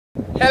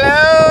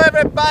Hello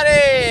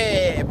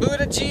everybody!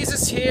 Buddha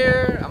Jesus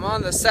here. I'm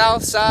on the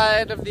south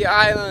side of the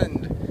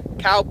island.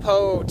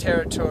 Kaupo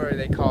territory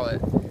they call it.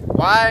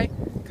 Why?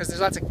 Because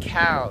there's lots of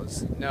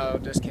cows. No,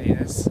 just kidding.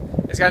 It's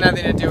got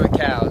nothing to do with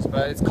cows,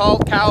 but it's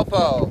called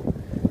Kaupo.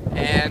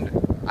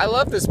 And I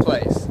love this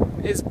place.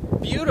 It's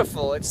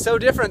beautiful. It's so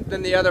different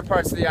than the other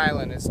parts of the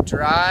island. It's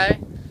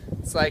dry.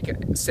 It's like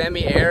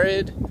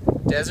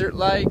semi-arid,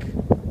 desert-like.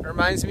 It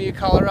reminds me of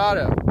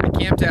Colorado. I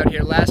camped out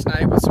here last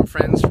night with some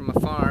friends from a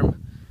farm.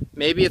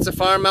 Maybe it's a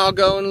farm I'll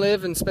go and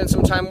live and spend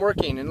some time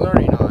working and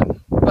learning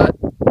on. But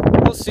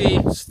we'll see.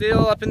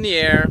 Still up in the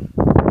air.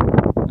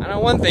 I know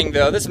one thing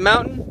though. This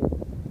mountain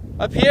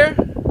up here,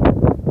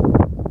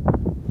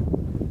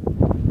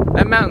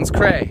 that mountain's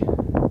cray.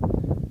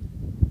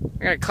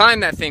 I gotta climb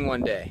that thing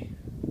one day.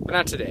 But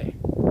not today.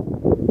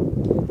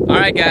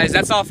 Alright guys,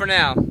 that's all for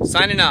now.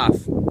 Signing off.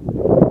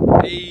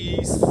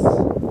 Peace.